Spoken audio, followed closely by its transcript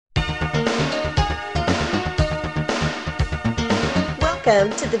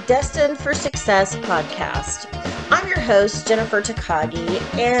Welcome to the Destined for Success podcast. I'm your host, Jennifer Takagi,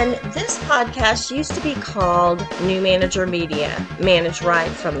 and this podcast used to be called New Manager Media, Manage Right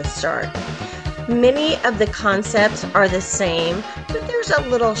from the Start. Many of the concepts are the same, but there's a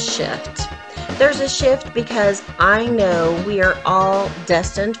little shift. There's a shift because I know we are all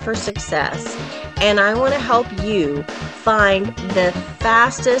destined for success, and I want to help you find the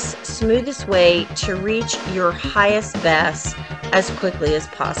fastest, smoothest way to reach your highest best as quickly as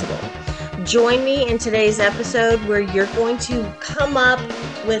possible. Join me in today's episode where you're going to come up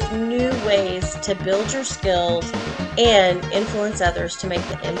with new ways to build your skills and influence others to make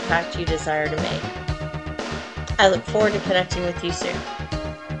the impact you desire to make. I look forward to connecting with you soon.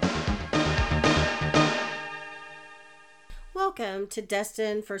 Welcome to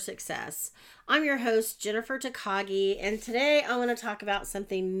Destined for Success. I'm your host, Jennifer Takagi, and today I want to talk about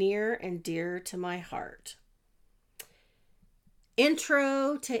something near and dear to my heart.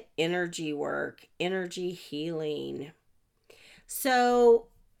 Intro to energy work, energy healing. So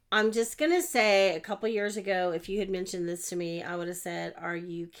I'm just going to say, a couple years ago, if you had mentioned this to me, I would have said, are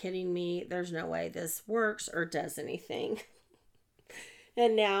you kidding me? There's no way this works or does anything.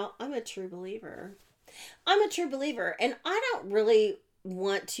 And now I'm a true believer. I'm a true believer, and I don't really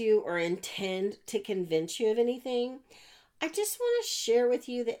want to or intend to convince you of anything. I just want to share with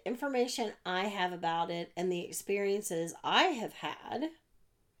you the information I have about it and the experiences I have had,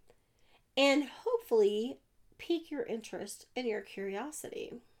 and hopefully pique your interest and your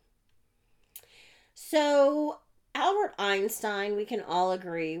curiosity. So, Albert Einstein, we can all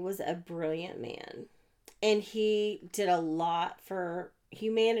agree, was a brilliant man, and he did a lot for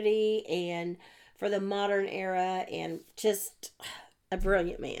humanity and for the modern era, and just a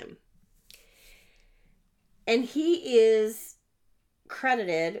brilliant man. And he is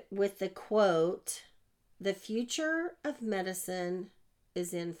credited with the quote, "The future of medicine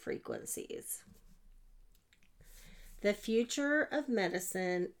is in frequencies." The future of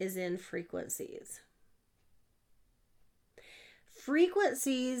medicine is in frequencies.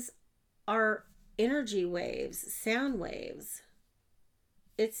 Frequencies are energy waves, sound waves.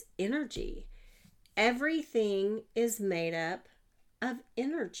 It's energy. Everything is made up of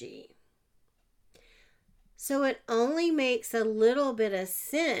energy. So it only makes a little bit of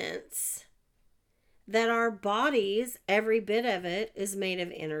sense that our bodies, every bit of it, is made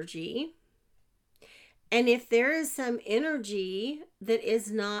of energy. And if there is some energy that is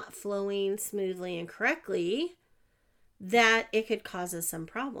not flowing smoothly and correctly, that it could cause us some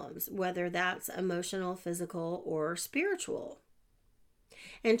problems, whether that's emotional, physical, or spiritual.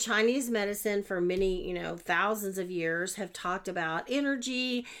 And Chinese medicine for many, thousands of years have talked about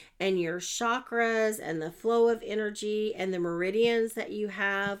energy and your chakras and the flow of energy and the meridians that you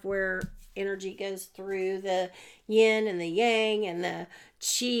have where energy goes through the yin and the yang and the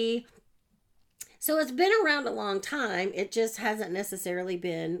qi. So it's been around a long time. It just hasn't necessarily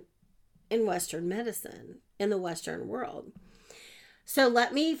been in Western medicine, in the Western world. So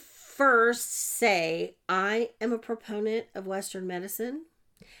let me first say I am a proponent of Western medicine.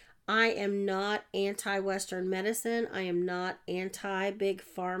 I am not anti-Western medicine. I am not anti-big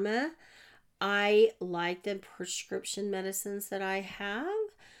pharma. I like the prescription medicines that I have.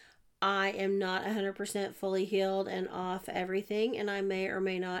 I am not 100% fully healed and off everything, and I may or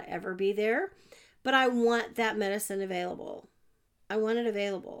may not ever be there. But I want that medicine available. I want it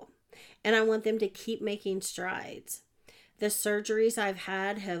available. And I want them to keep making strides. The surgeries I've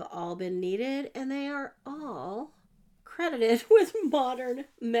had have all been needed, and they are all credited with modern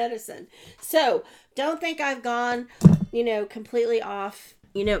medicine. So don't think I've gone, completely off,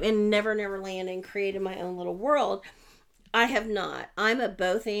 in Never Land and created my own little world. I have not. I'm a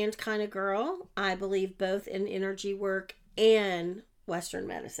both and kind of girl. I believe both in energy work and Western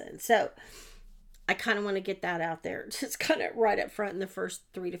medicine. So I kind of want to get that out there, just kind of right up front in the first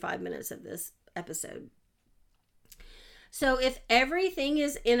 3 to 5 minutes of this episode. So if everything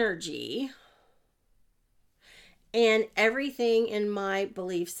is energy, and everything in my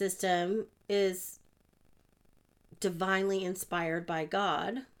belief system is divinely inspired by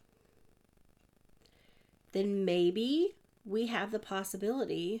God, then maybe we have the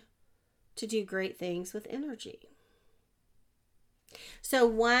possibility to do great things with energy. So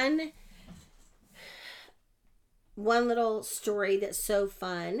one little story that's so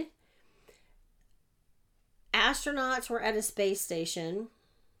fun. Astronauts were at a space station,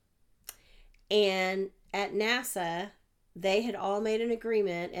 and at NASA, they had all made an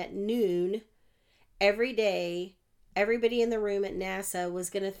agreement at noon every day. Everybody in the room at NASA was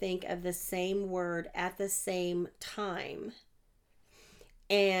going to think of the same word at the same time.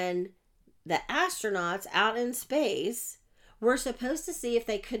 And the astronauts out in space were supposed to see if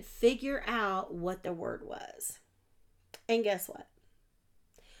they could figure out what the word was. And guess what?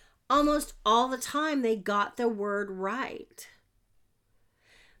 Almost all the time they got the word right.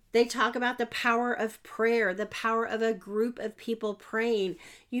 They talk about the power of prayer, the power of a group of people praying.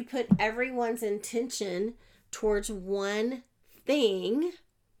 You put everyone's intention towards one thing,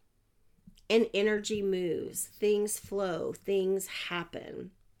 and energy moves, things flow, things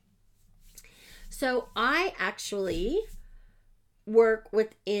happen. So I actually work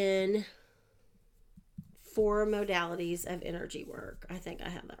within 4 modalities of energy work. I think I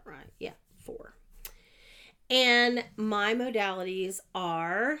have that right. Yeah, 4. And my modalities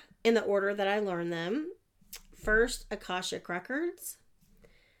are, in the order that I learned them: first, Akashic Records.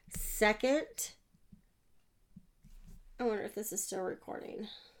 Second, I wonder if this is still recording.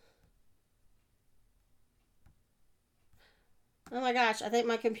 Oh my gosh, I think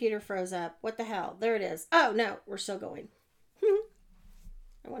my computer froze up. What the hell? There it is. Oh no, we're still going.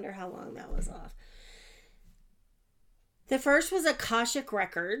 I wonder how long that was off. The first was Akashic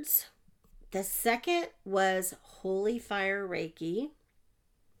Records. The second was Holy Fire Reiki.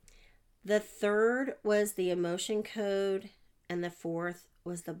 The third was the Emotion Code. And the fourth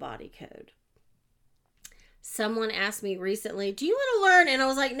was the Body Code. Someone asked me recently, do you want to learn? And I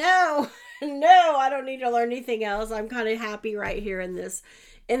was like, no, I don't need to learn anything else. I'm kind of happy right here in this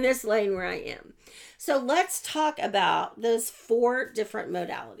lane where I am. So let's talk about those 4 different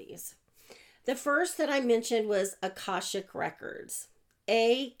modalities. The first that I mentioned was Akashic Records.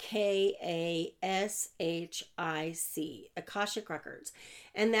 Akashic, Akashic Records.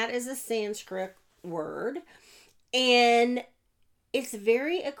 And that is a Sanskrit word. And it's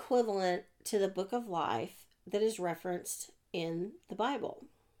very equivalent to the Book of Life that is referenced in the Bible.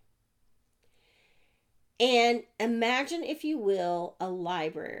 And imagine, if you will, a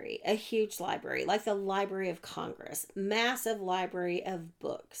library, a huge library, like the Library of Congress, massive library of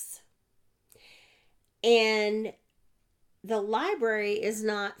books. And the library is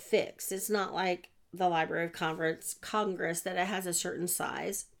not fixed. It's not like the Library of Congress that it has a certain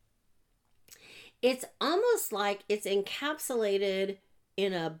size. It's almost like it's encapsulated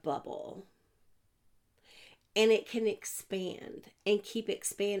in a bubble. And it can expand and keep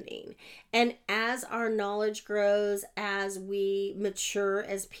expanding. And as our knowledge grows, as we mature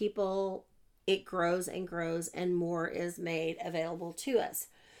as people, it grows and grows, and more is made available to us.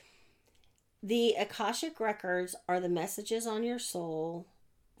 The Akashic Records are the messages on your soul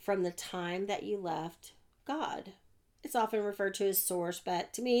from the time that you left God. It's often referred to as source,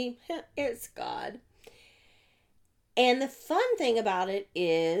 but to me, it's God. And the fun thing about it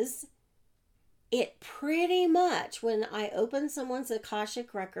is, it pretty much, when I open someone's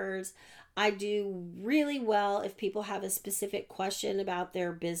Akashic Records, I do really well if people have a specific question about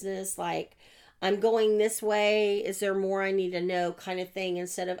their business, like, I'm going this way, is there more I need to know, kind of thing,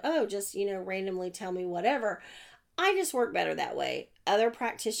 instead of, oh, just, randomly tell me whatever. I just work better that way. Other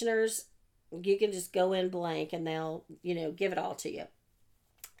practitioners, you can just go in blank and they'll, give it all to you.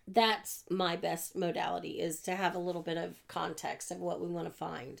 That's my best modality, is to have a little bit of context of what we want to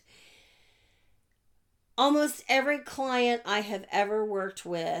find. Almost every client I have ever worked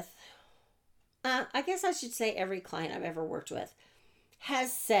with, I guess I should say every client I've ever worked with,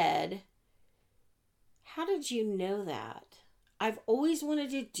 has said, how did you know that? I've always wanted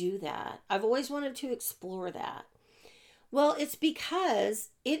to do that. I've always wanted to explore that. Well, it's because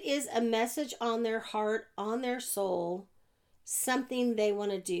it is a message on their heart, on their soul, something they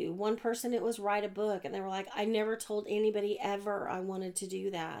want to do. One person, it was write a book, and they were like, I never told anybody ever I wanted to do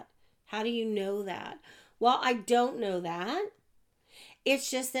that. How do you know that? Well, I don't know that.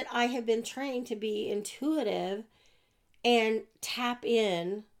 It's just that I have been trained to be intuitive and tap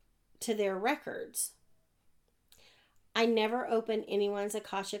in to their records. I never open anyone's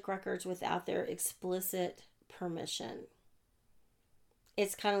Akashic Records without their explicit permission.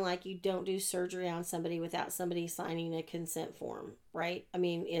 It's kind of like you don't do surgery on somebody without somebody signing a consent form, right? I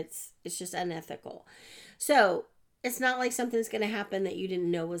mean, it's just unethical. So it's not like something's going to happen that you didn't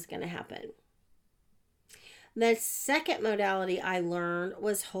know was going to happen. The second modality I learned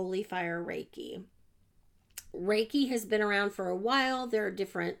was Holy Fire Reiki. Reiki has been around for a while. There are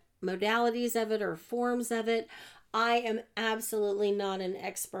different modalities of it or forms of it. I am absolutely not an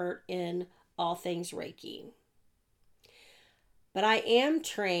expert in all things Reiki. But I am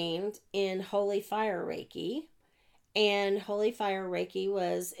trained in Holy Fire Reiki. And Holy Fire Reiki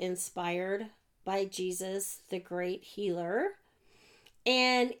was inspired by Jesus, the great healer.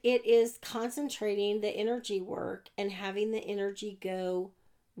 And it is concentrating the energy work and having the energy go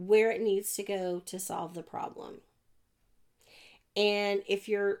where it needs to go to solve the problem. And if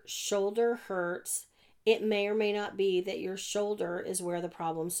your shoulder hurts It may or may not be that your shoulder is where the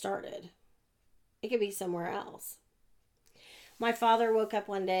problem started. It could be somewhere else. My father woke up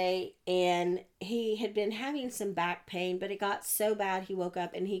one day and he had been having some back pain, but it got so bad he woke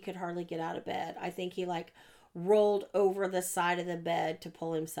up and he could hardly get out of bed. I think he like rolled over the side of the bed to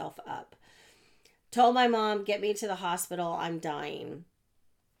pull himself up. Told my mom, get me to the hospital, I'm dying.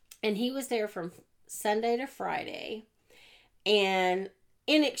 And he was there from Sunday to Friday and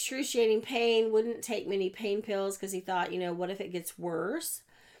in excruciating pain, wouldn't take many pain pills because he thought, what if it gets worse?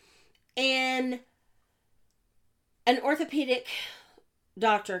 And an orthopedic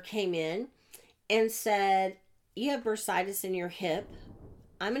doctor came in and said, you have bursitis in your hip.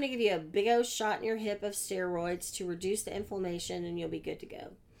 I'm going to give you a big old shot in your hip of steroids to reduce the inflammation and you'll be good to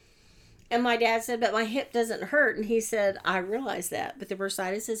go. And my dad said, but my hip doesn't hurt. And he said, I realize that, but the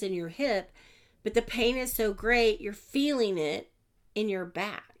bursitis is in your hip, but the pain is so great, you're feeling it in your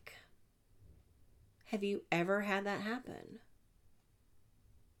back. Have you ever had that happen?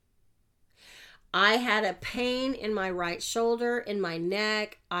 I had a pain in my right shoulder, in my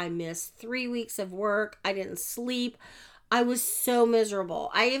neck. I missed 3 weeks of work. I didn't sleep. I was so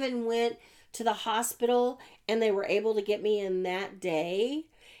miserable. I even went to the hospital and they were able to get me in that day.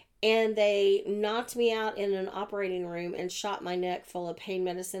 And they knocked me out in an operating room and shot my neck full of pain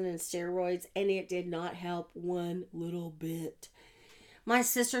medicine and steroids. And it did not help one little bit. My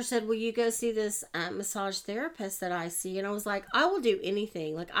sister said, will you go see this massage therapist that I see? And I was like, I will do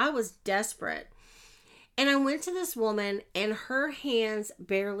anything. Like, I was desperate. And I went to this woman and her hands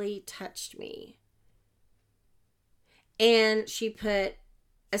barely touched me. And she put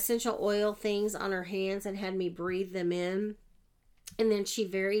essential oil things on her hands and had me breathe them in. And then she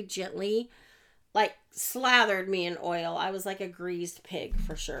very gently, like, slathered me in oil. I was like a greased pig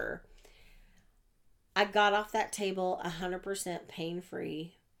for sure. I got off that table 100%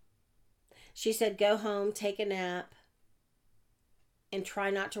 pain-free. She said, go home, take a nap, and try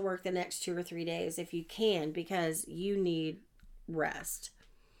not to work the next 2 or 3 days if you can, because you need rest.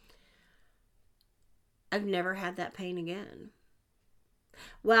 I've never had that pain again.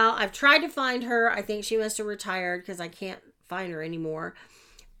 Well, I've tried to find her. I think she must have retired because I can't find her anymore.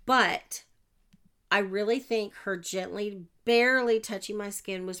 But I really think her gently, barely touching my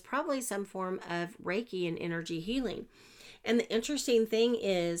skin was probably some form of Reiki and energy healing. And the interesting thing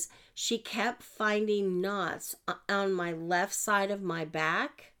is she kept finding knots on my left side of my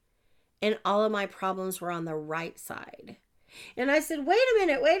back, and all of my problems were on the right side. And I said, wait a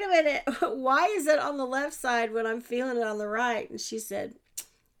minute. Why is it on the left side when I'm feeling it on the right? And she said,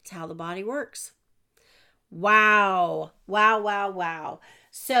 it's how the body works. Wow.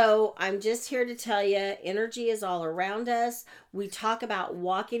 So I'm just here to tell you, energy is all around us. We talk about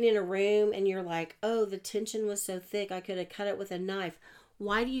walking in a room and you're like, oh, the tension was so thick, I could have cut it with a knife.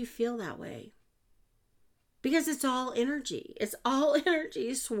 Why do you feel that way? Because it's all energy. It's all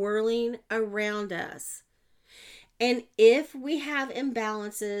energy swirling around us. And if we have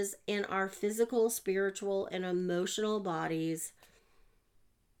imbalances in our physical, spiritual, and emotional bodies,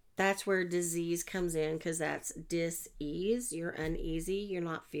 that's where disease comes in, because that's dis-ease. You're uneasy. You're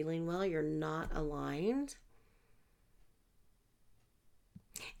not feeling well. You're not aligned.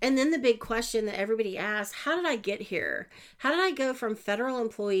 And then the big question that everybody asks, how did I get here? How did I go from federal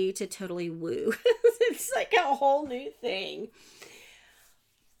employee to totally woo? It's like a whole new thing.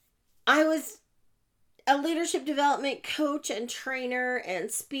 I was a leadership development coach and trainer and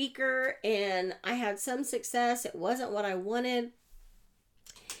speaker, and I had some success. It wasn't what I wanted.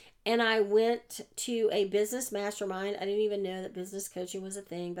 And I went to a business mastermind. I didn't even know that business coaching was a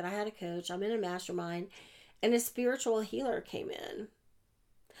thing, but I had a coach. I'm in a mastermind, and a spiritual healer came in.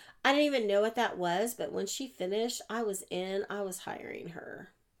 I didn't even know what that was, but when she finished, I was hiring her.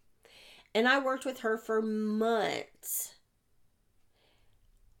 And I worked with her for months.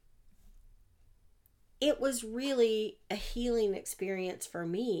 It was really a healing experience for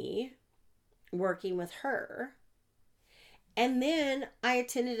me working with her. And then I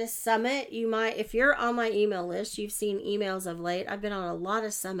attended a summit. If you're on my email list, you've seen emails of late. I've been on a lot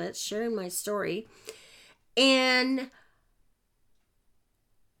of summits sharing my story. And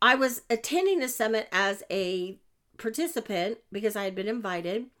I was attending a summit as a participant because I had been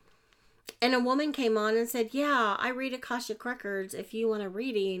invited. And a woman came on and said, yeah, I read Akashic Records. If you want a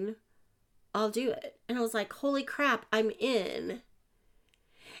reading, I'll do it. And I was like, holy crap, I'm in.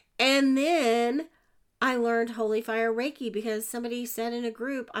 And then I learned Holy Fire Reiki because somebody said in a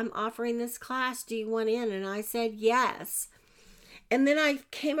group, I'm offering this class. Do you want in? And I said, yes. And then I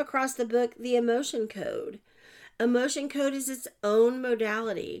came across the book, The Emotion Code. Emotion Code is its own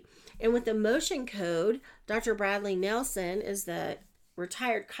modality. And with Emotion Code, Dr. Bradley Nelson is the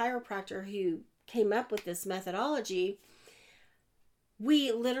retired chiropractor who came up with this methodology,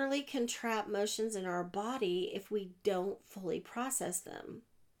 we literally can trap emotions in our body if we don't fully process them.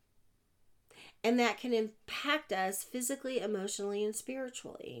 And that can impact us physically, emotionally, and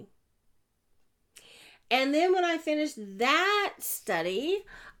spiritually. And then when I finished that study,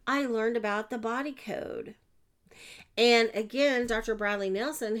 I learned about the body code. And again, Dr. Bradley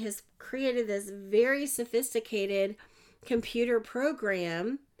Nelson has created this very sophisticated computer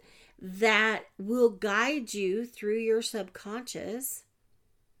program that will guide you through your subconscious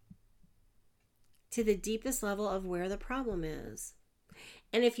to the deepest level of where the problem is.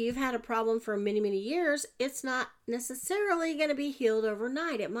 And if you've had a problem for many, many years, it's not necessarily going to be healed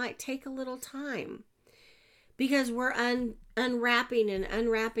overnight. It might take a little time because we're unwrapping and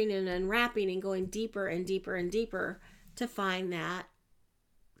unwrapping and unwrapping and going deeper and deeper and deeper to find that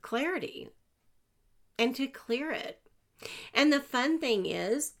clarity and to clear it. And the fun thing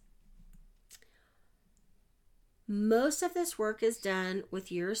is, most of this work is done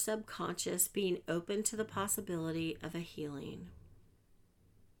with your subconscious being open to the possibility of a healing.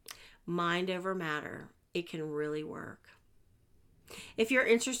 Mind over matter. It can really work. If you're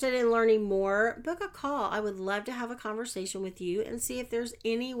interested in learning more, book a call. I would love to have a conversation with you and see if there's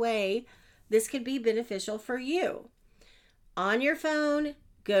any way this could be beneficial for you. On your phone,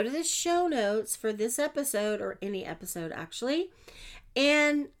 go to the show notes for this episode, or any episode actually,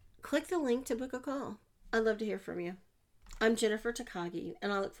 and click the link to book a call. I'd love to hear from you. I'm Jennifer Takagi,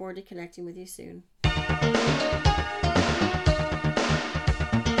 and I look forward to connecting with you soon.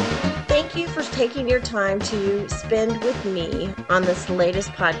 Thank you for taking your time to spend with me on this latest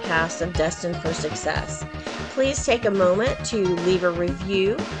podcast of Destined for Success. Please take a moment to leave a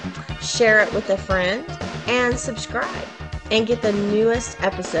review, share it with a friend, and subscribe, and get the newest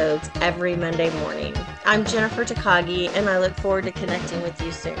episodes every Monday morning. I'm Jennifer Takagi, and I look forward to connecting with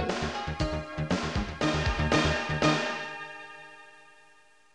you soon.